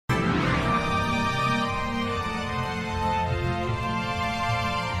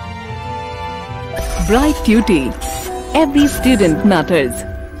Bright Beauty. Every student matters.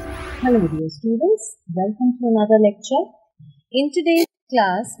 Hello dear students, welcome to another lecture. In today's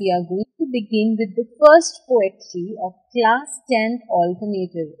class, we are going to begin with the first poetry of class 10th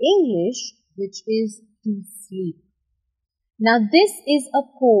alternative English, which is To Sleep. Now this is a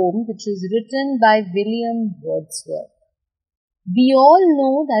poem which is written by William Wordsworth. We all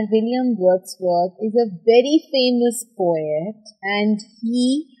know that William Wordsworth is a very famous poet, and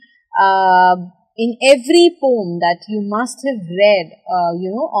he in every poem that you must have read,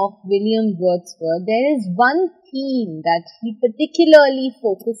 of William Wordsworth, there is one theme that he particularly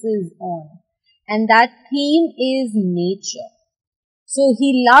focuses on, and that theme is nature. So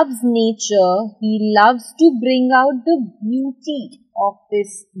he loves nature, he loves to bring out the beauty of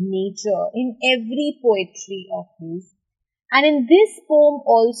this nature in every poetry of his. And in this poem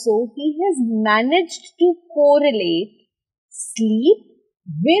also, he has managed to correlate sleep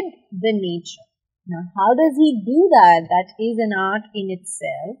with the nature. Now, how does he do that? That is an art in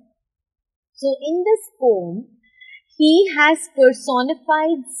itself. So, in this poem, he has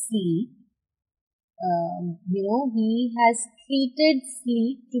personified sleep. He has treated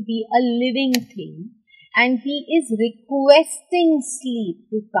sleep to be a living thing, and he is requesting sleep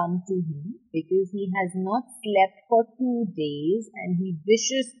to come to him because he has not slept for 2 days and he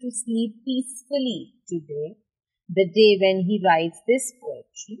wishes to sleep peacefully today, the day when he writes this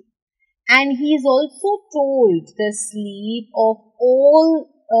poetry. And he is also told the sleep of all,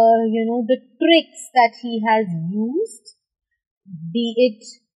 the tricks that he has used, be it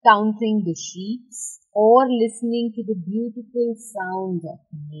counting the sheets or listening to the beautiful sounds of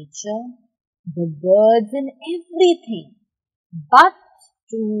nature, the birds and everything. But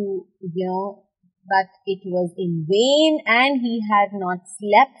it was in vain, and he had not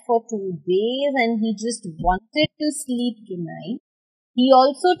slept for 2 days and he just wanted to sleep tonight. He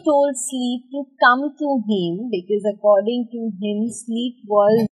also told sleep to come to him because according to him, sleep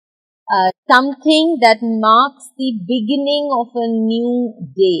was something that marks the beginning of a new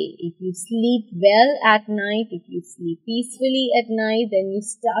day. If you sleep well at night, if you sleep peacefully at night, then you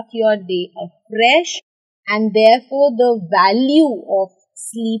start your day afresh, and therefore the value of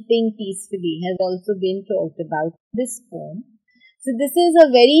sleeping peacefully has also been talked about in this poem. So this is a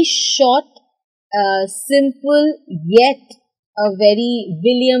very short, simple, yet a very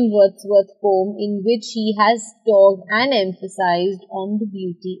William Wordsworth poem in which he has talked and emphasized on the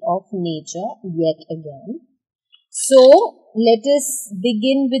beauty of nature yet again. So, let us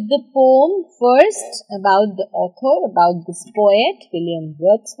begin with the poem first, about the author, about this poet, William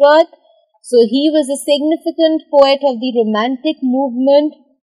Wordsworth. So, he was a significant poet of the Romantic movement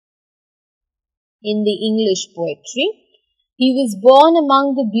in the English poetry. He was born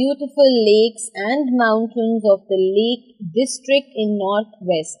among the beautiful lakes and mountains of the Lake District in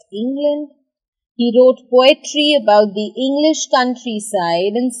northwest England. He wrote poetry about the English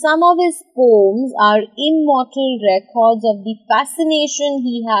countryside, and some of his poems are immortal records of the fascination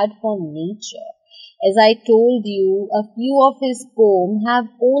he had for nature. As I told you, a few of his poems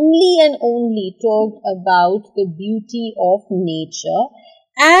have only and only talked about the beauty of nature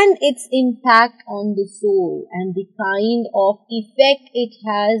and its impact on the soul and the kind of effect it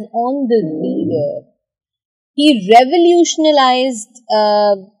has on the reader. He revolutionized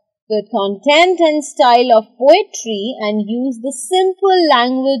the content and style of poetry and used the simple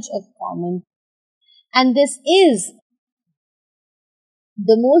language of common. And this is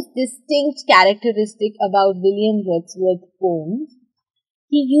the most distinct characteristic about William Wordsworth's poems.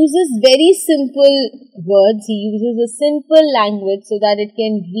 He uses very simple words, he uses a simple language so that it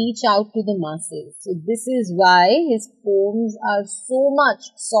can reach out to the masses. So this is why his poems are so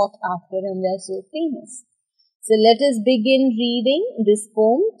much sought after and they are so famous. So let us begin reading this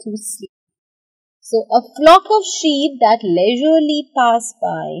poem, To Sleep. So a flock of sheep that leisurely pass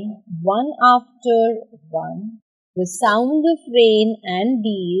by, one after one, the sound of rain and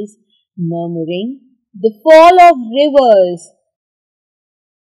bees murmuring, the fall of rivers,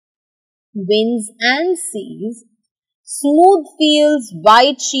 winds and seas, smooth fields,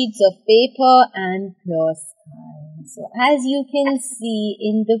 white sheets of paper and pure sky. So as you can see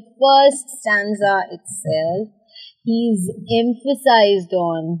in the first stanza itself, he's emphasized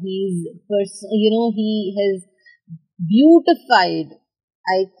on, he has beautified,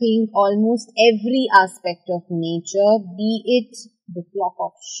 I think, almost every aspect of nature, be it the flock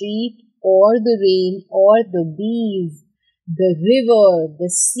of sheep or the rain or the bees, the river, the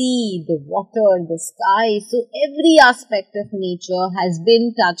sea, the water, the sky. So every aspect of nature has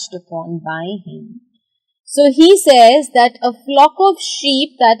been touched upon by him. So he says that a flock of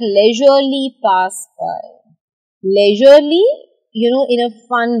sheep that leisurely pass by. Leisurely in a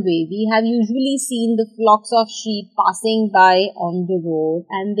fun way. We have usually seen the flocks of sheep passing by on the road,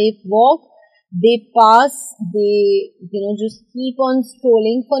 and they walk, they pass, they, just keep on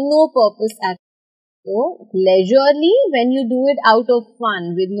strolling for no purpose at all. So, leisurely, when you do it out of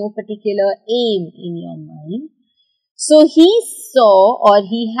fun with no particular aim in your mind. So he saw, or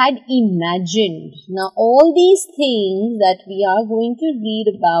he had imagined. Now all these things that we are going to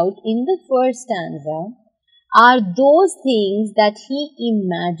read about in the first stanza are those things that he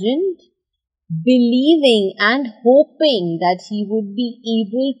imagined, believing and hoping that he would be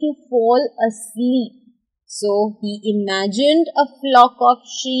able to fall asleep. So he imagined a flock of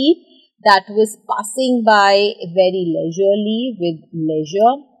sheep that was passing by very leisurely, with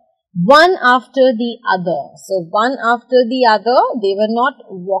leisure, one after the other. So one after the other, they were not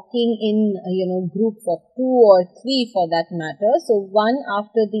walking in, groups of 2 or 3 for that matter. So one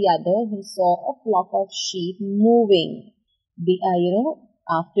after the other, he saw a flock of sheep moving,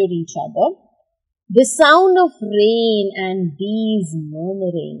 after each other. The sound of rain and bees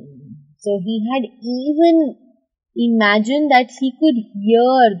murmuring. So he had even imagined that he could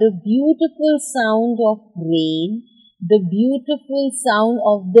hear the beautiful sound of rain, the beautiful sound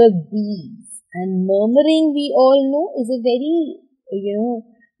of the bees. And murmuring, we all know, is a very,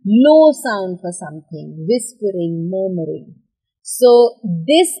 low sound for something, whispering, murmuring. So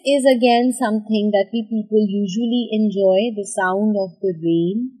this is again something that we people usually enjoy, the sound of the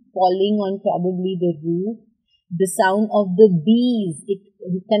rain falling on probably the roof, the sound of the bees. It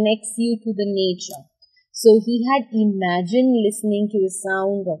connects you to the nature. So he had imagined listening to the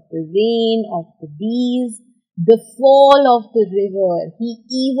sound of the rain, of the bees, the fall of the river. He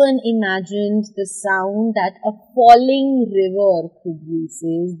even imagined the sound that a falling river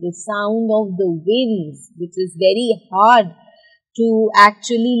produces, the sound of the winds, which is very hard to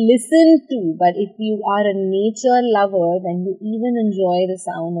actually listen to. But if you are a nature lover, then you even enjoy the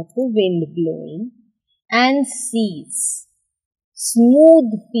sound of the wind blowing. And seas.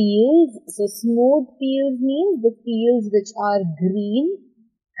 Smooth fields. So smooth fields means the fields which are green.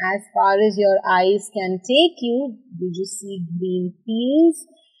 As far as your eyes can take you, you just see green fields.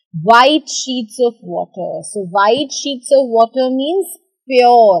 White sheets of water. So white sheets of water means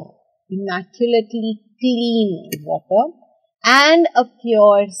pure, immaculately clean water. And a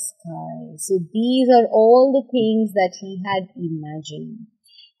pure sky. So these are all the things that he had imagined.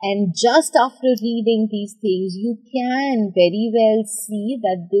 And just after reading these things, you can very well see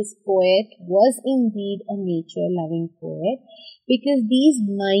that this poet was indeed a nature-loving poet, because these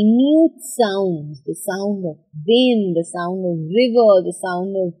minute sounds, the sound of wind, the sound of river, the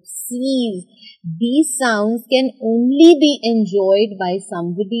sound of seas, these sounds can only be enjoyed by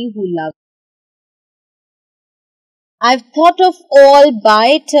somebody who loves. I've thought of all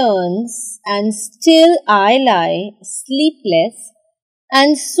by turns, and still I lie sleepless,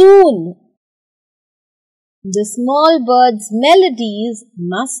 and soon the small bird's melodies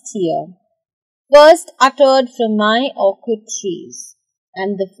must hear, first uttered from my orchard trees,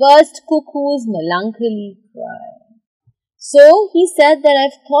 and the first cuckoo's melancholy cry. So he said that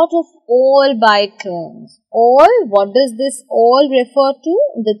I've thought of all by turns. All, what does this all refer to?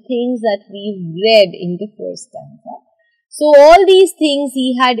 The things that we've read in the first stanza. So all these things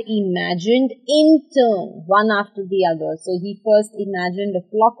he had imagined in turn, one after the other. So he first imagined a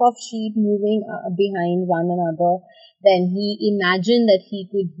flock of sheep moving behind one another. Then he imagined that he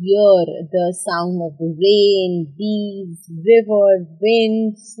could hear the sound of the rain, bees, river,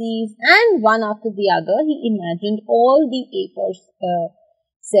 wind, seas, and one after the other he imagined all the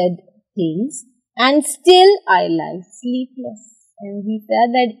aforesaid things. And still I lie sleepless. And he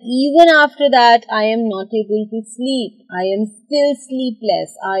said that even after that, I am not able to sleep. I am still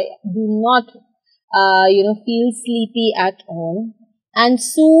sleepless. I do not, feel sleepy at all. And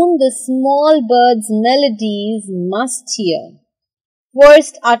soon the small bird's melodies must hear,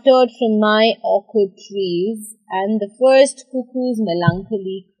 first uttered from my orchard trees, and the first cuckoo's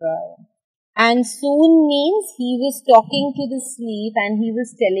melancholy cry. And soon means he was talking to the sleep, and he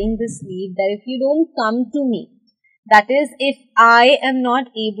was telling the sleep that if you don't come to me, that is, if I am not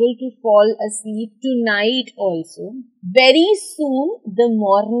able to fall asleep tonight also, very soon the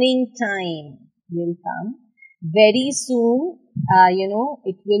morning time will come. Very soon,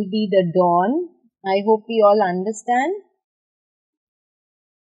 it will be the dawn. I hope we all understand.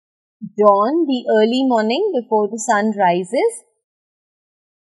 Dawn, the early morning before the sun rises.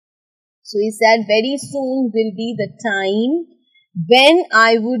 So he said very soon will be the time when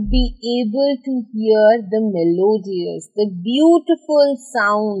I would be able to hear the melodious, the beautiful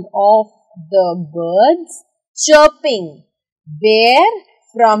sound of the birds chirping. Where?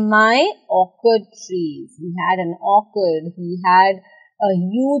 from my orchard trees. He had an orchard. He had a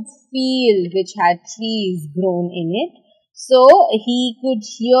huge field which had trees grown in it. So he could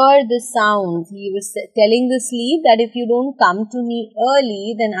hear the sounds. He was telling the sleep that if you don't come to me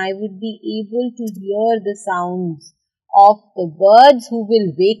early, then I would be able to hear the sounds of the birds who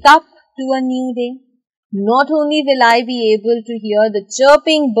will wake up to a new day. Not only will I be able to hear the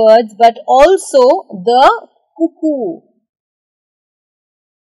chirping birds, but also the cuckoo.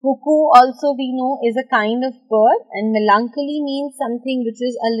 Cuckoo also we know is a kind of bird, and melancholy means something which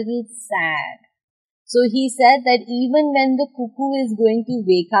is a little sad. So he said that even when the cuckoo is going to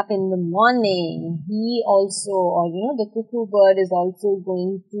wake up in the morning, he also, or the cuckoo bird is also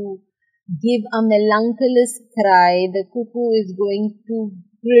going to give a melancholous cry. The cuckoo is going to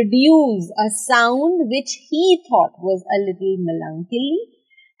produce a sound which he thought was a little melancholy.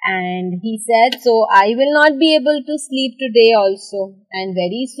 And he said, so I will not be able to sleep today also. And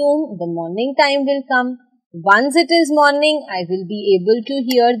very soon the morning time will come. Once it is morning, I will be able to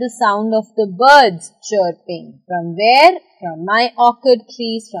hear the sound of the birds chirping. From where? From my orchard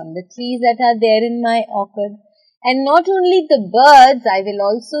trees, from the trees that are there in my orchard. And not only the birds, I will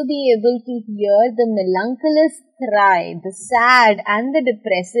also be able to hear the melancholous cry, the sad and the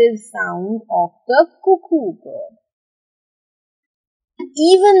depressive sound of the cuckoo bird.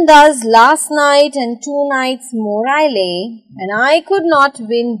 Even thus, last night and 2 nights more I lay, and I could not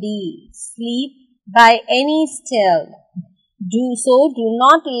win thee. Sleep by any stealth. Do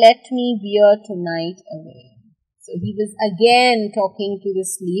not let me veer tonight away. So he was again talking to the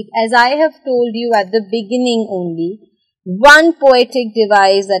sleep. As I have told you at the beginning only, one poetic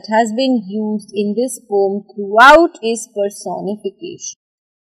device that has been used in this poem throughout is personification.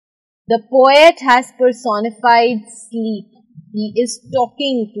 The poet has personified sleep. He is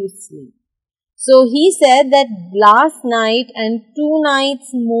talking to sleep. So he said that last night and 2 nights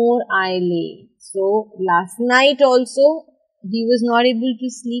more I lay. So last night also he was not able to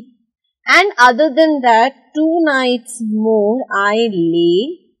sleep. And other than that, 2 nights more I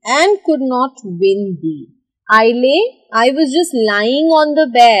lay and could not win thee. I was just lying on the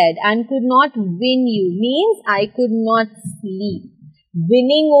bed and could not win you. Means I could not sleep.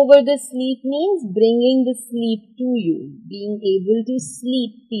 Winning over the sleep means bringing the sleep to you, being able to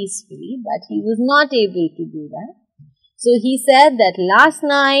sleep peacefully, but he was not able to do that. So he said that last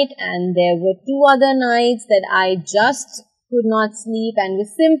night and there were 2 other nights that I just could not sleep and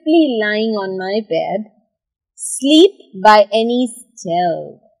was simply lying on my bed. Sleep by any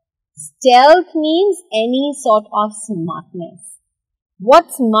stealth. Stealth means any sort of smartness.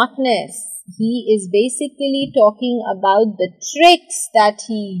 What smartness? He is basically talking about the tricks that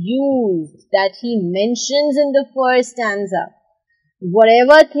he used, that he mentions in the first stanza.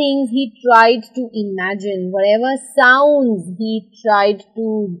 Whatever things he tried to imagine, whatever sounds he tried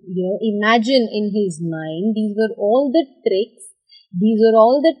to, imagine in his mind, these were all the tricks, these were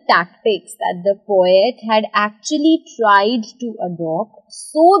all the tactics that the poet had actually tried to adopt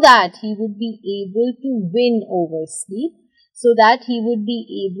so that he would be able to win over sleep, so that he would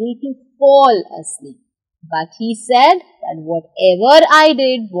be able to fall asleep. But he said that whatever I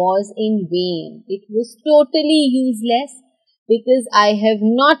did was in vain. It was totally useless because I have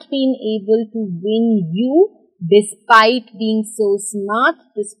not been able to win you despite being so smart,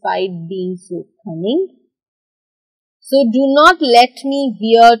 despite being so cunning. So do not let me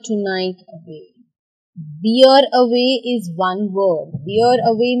veer tonight away. Veer away is one word. Veer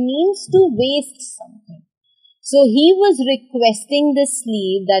away means to waste something. So he was requesting the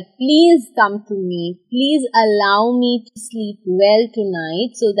sleep that please come to me, please allow me to sleep well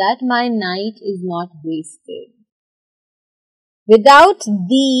tonight so that my night is not wasted. Without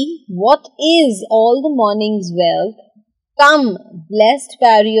thee, what is all the morning's wealth? Come, blessed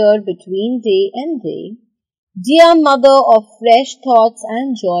barrier between day and day, dear mother of fresh thoughts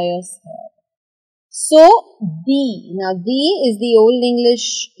and joyous health. So, thee. Now, thee is the Old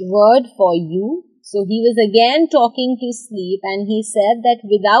English word for you. So he was again talking to sleep and he said that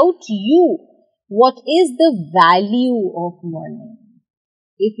without you, what is the value of morning?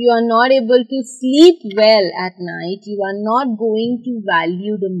 If you are not able to sleep well at night, you are not going to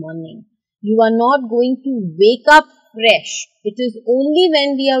value the morning. You are not going to wake up fresh. It is only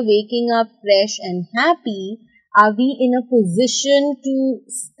when we are waking up fresh and happy are we in a position to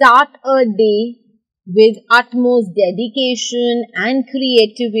start a day with utmost dedication and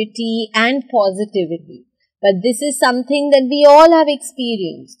creativity and positivity. But this is something that we all have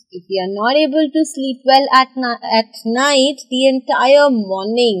experienced. If we are not able to sleep well at night, the entire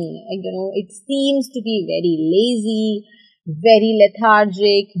morning, it seems to be very lazy, very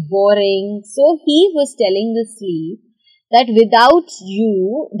lethargic, boring. So he was telling the sleep that without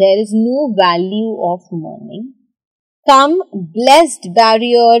you, there is no value of morning. Come, blessed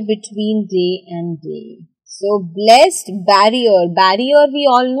barrier between day and day. So, blessed barrier. Barrier, we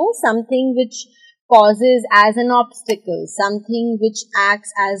all know, something which causes as an obstacle, something which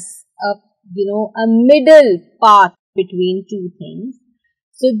acts as a middle path between two things.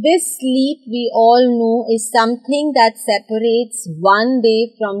 So, this sleep, we all know, is something that separates one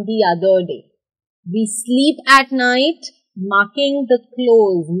day from the other day. We sleep at night, marking the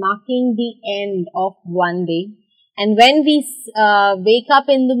close, marking the end of one day. And when we wake up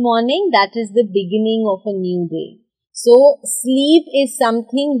in the morning, that is the beginning of a new day. So, sleep is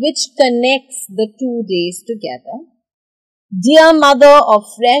something which connects the 2 days together. Dear mother of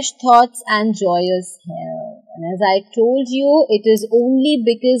fresh thoughts and joyous health. And as I told you, it is only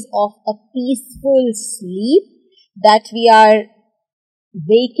because of a peaceful sleep that we are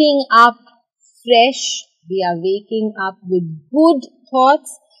waking up fresh, we are waking up with good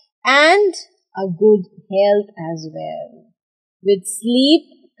thoughts and a good health as well. With sleep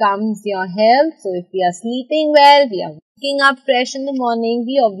comes your health. So if we are sleeping well, we are waking up fresh in the morning,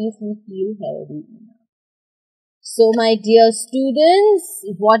 we obviously feel healthy enough. So my dear students,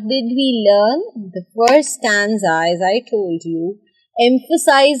 what did we learn? The first stanza, as I told you,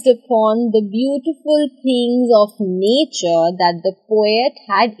 emphasized upon the beautiful things of nature that the poet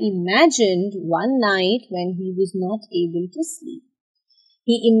had imagined one night when he was not able to sleep.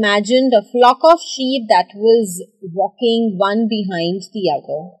 He imagined a flock of sheep that was walking one behind the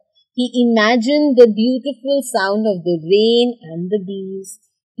other. He imagined the beautiful sound of the rain and the bees.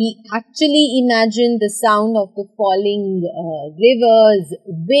 He actually imagined the sound of the falling rivers,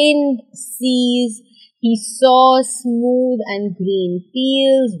 wind, seas. He saw smooth and green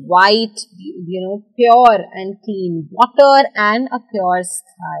fields, white, pure and clean water, and a pure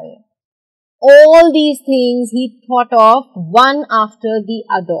sky. All these things he thought of one after the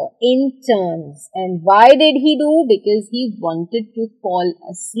other in turns. And why did he do? Because he wanted to fall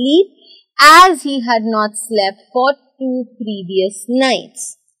asleep as he had not slept for 2 previous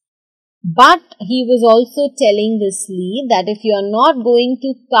nights. But he was also telling the sleep that if you are not going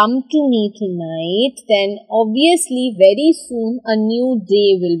to come to me tonight, then obviously very soon a new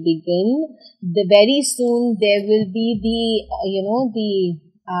day will begin. Very soon there will be the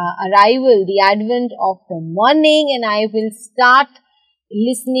arrival, the advent of the morning, and I will start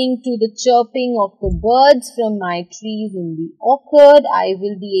listening to the chirping of the birds from my trees in the orchard. I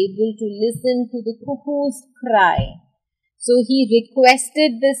will be able to listen to the cuckoo's cry. So he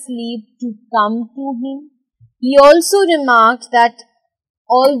requested the sleep to come to him. He also remarked that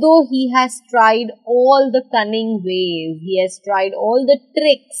although he has tried all the cunning ways, he has tried all the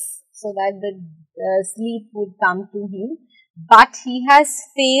tricks so that the sleep would come to him, but he has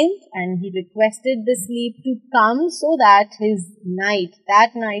failed, and he requested the sleep to come so that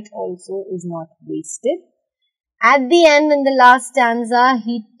that night also is not wasted. At the end, in the last stanza,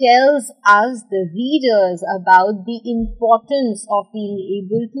 he tells us, the readers, about the importance of being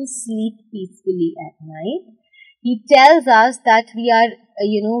able to sleep peacefully at night. He tells us that we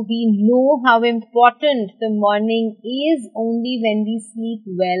know how important the morning is only when we sleep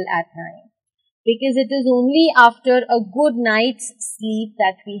well at night. Because it is only after a good night's sleep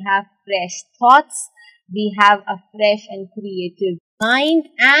that we have fresh thoughts, we have a fresh and creative mind,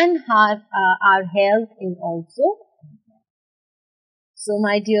 and our health is also. So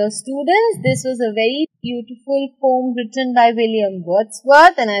my dear students, this was a very beautiful poem written by William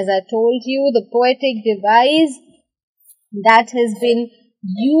Wordsworth, and as I told you, the poetic device that has been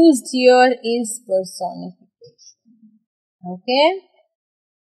used here is personification. Okay?